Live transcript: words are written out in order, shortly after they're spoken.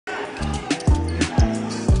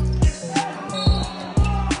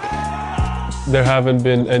There haven't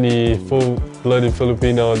been any full-blooded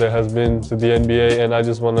Filipino that has been to the NBA, and I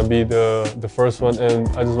just want to be the first one, and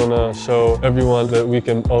I just want to show everyone that we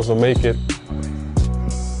can also make it.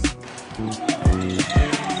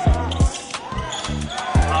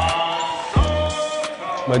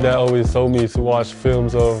 My dad always told me to watch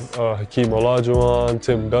films of Hakeem Olajuwon,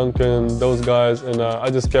 Tim Duncan, those guys, and I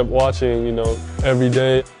just kept watching, every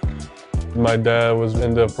day. My dad was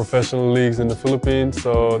in the professional leagues in the Philippines,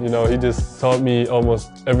 so, he just taught me almost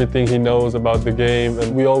everything he knows about the game.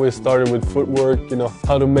 And we always started with footwork,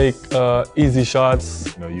 how to make easy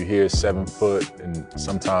shots. You hear 7 foot, and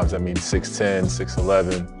sometimes that means 6'10",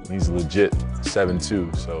 6'11". He's legit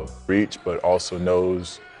 7'2", so reach, but also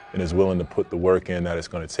knows and is willing to put the work in that it's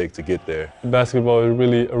going to take to get there. Basketball is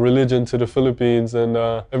really a religion to the Philippines, and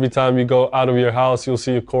every time you go out of your house, you'll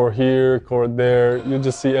see a court here, court there. You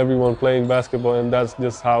just see everyone playing basketball, and that's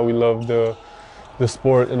just how we love the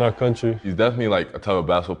sport in our country. He's definitely like a type of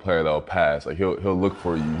basketball player that'll pass. Like he'll look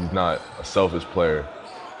for you. He's not a selfish player.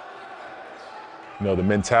 The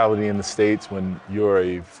mentality in the States when you're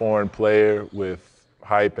a foreign player with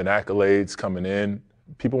hype and accolades coming in,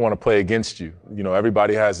 people want to play against you.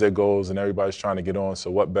 Everybody has their goals and everybody's trying to get on,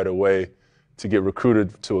 so what better way to get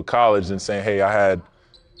recruited to a college than saying, hey, I had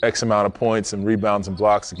X amount of points and rebounds and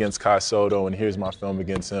blocks against Sotto, and here's my film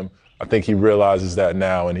against him. I think he realizes that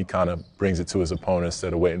now, and he kind of brings it to his opponent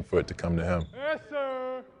instead of waiting for it to come to him. Yes,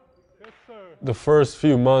 sir. Yes, sir. The first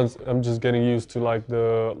few months, I'm just getting used to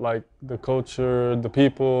the culture, the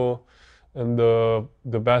people, and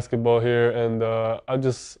the basketball here, and I'm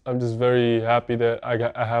just very happy that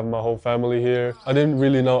I have my whole family here. I didn't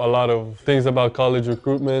really know a lot of things about college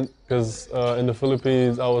recruitment because in the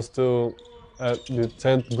Philippines I was still at the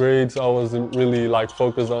 10th grade, so I wasn't really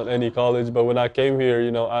focused on any college. But when I came here,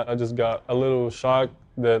 I just got a little shocked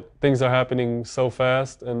that things are happening so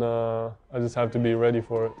fast, and I just have to be ready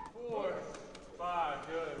for it.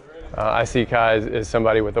 I see Kai as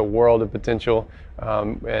somebody with a world of potential,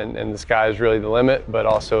 and the sky is really the limit, but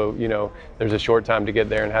also, there's a short time to get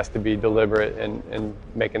there and has to be deliberate in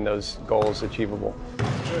making those goals achievable.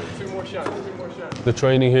 Good. Two more shots. The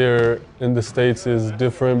training here in the States is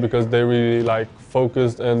different because they really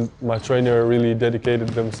focused, and my trainer really dedicated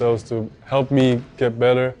themselves to help me get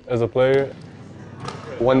better as a player.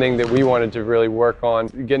 One thing that we wanted to really work on,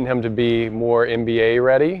 getting him to be more NBA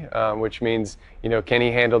ready, which means, can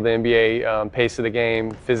he handle the NBA pace of the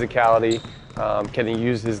game, physicality, can he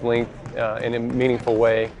use his length in a meaningful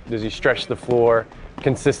way? Does he stretch the floor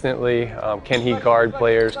consistently? Can he guard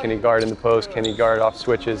players? Can he guard in the post? Can he guard off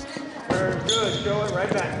switches? Very good, going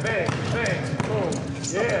right back, bang, bang, boom,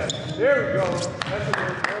 yeah, there we go. That's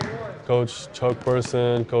a good one. Coach Chuck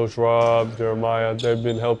Person, Coach Rob, Jeremiah, they've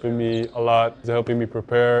been helping me a lot. They're helping me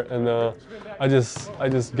prepare, and I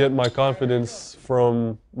just get my confidence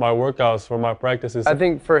from my workouts, from my practices. I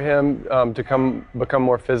think for him to become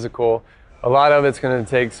more physical, a lot of it's going to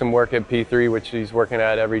take some work at P3, which he's working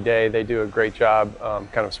at every day. They do a great job,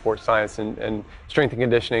 kind of sports science and strength and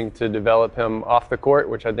conditioning to develop him off the court,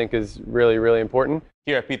 which I think is really, really important.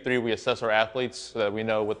 Here at P3, we assess our athletes so that we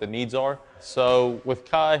know what the needs are. So with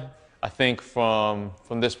Kai, I think from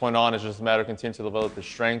this point on, it's just a matter of continuing to develop his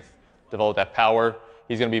strength, develop that power.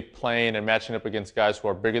 He's going to be playing and matching up against guys who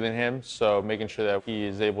are bigger than him, so making sure that he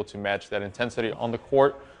is able to match that intensity on the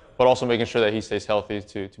court, but also making sure that he stays healthy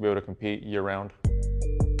to be able to compete year-round.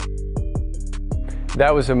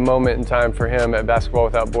 That was a moment in time for him at Basketball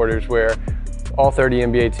Without Borders where all 30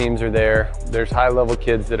 NBA teams are there. There's high-level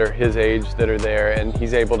kids that are his age that are there, and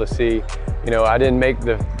he's able to see, I didn't make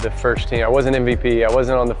the first team. I wasn't MVP. I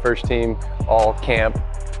wasn't on the first team all camp.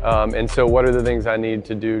 And so what are the things I need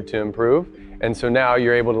to do to improve? And so now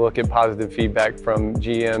you're able to look at positive feedback from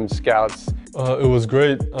GMs, scouts. It was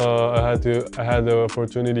great. I had the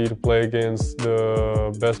opportunity to play against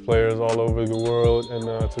the best players all over the world,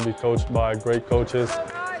 and to be coached by great coaches.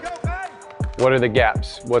 What are the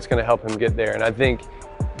gaps? What's going to help him get there? And I think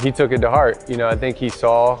he took it to heart. I think he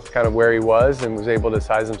saw kind of where he was and was able to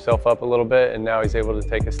size himself up a little bit, and now he's able to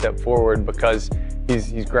take a step forward because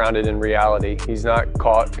he's grounded in reality. He's not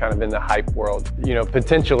caught kind of in the hype world.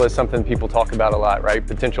 Potential is something people talk about a lot, right?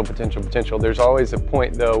 Potential, potential, potential. There's always a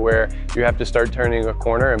point though where you have to start turning a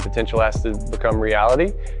corner and potential has to become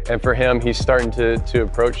reality. And for him, he's starting to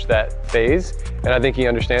approach that phase, and I think he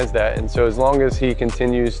understands that. And so as long as he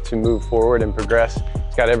continues to move forward and progress,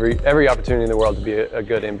 he's got every opportunity in the world to be a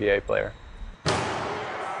good NBA player.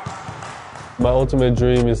 My ultimate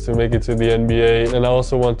dream is to make it to the NBA, and I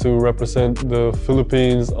also want to represent the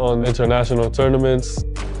Philippines on international tournaments.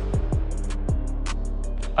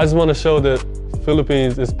 I just want to show that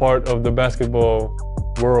Philippines is part of the basketball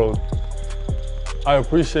world. I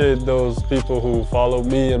appreciate those people who followed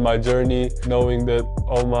me in my journey, knowing that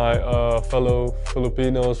all my fellow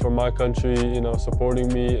Filipinos from my country, supporting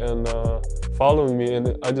me and following me.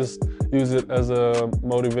 And I just use it as a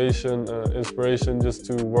motivation, inspiration, just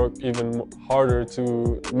to work even harder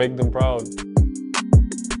to make them proud.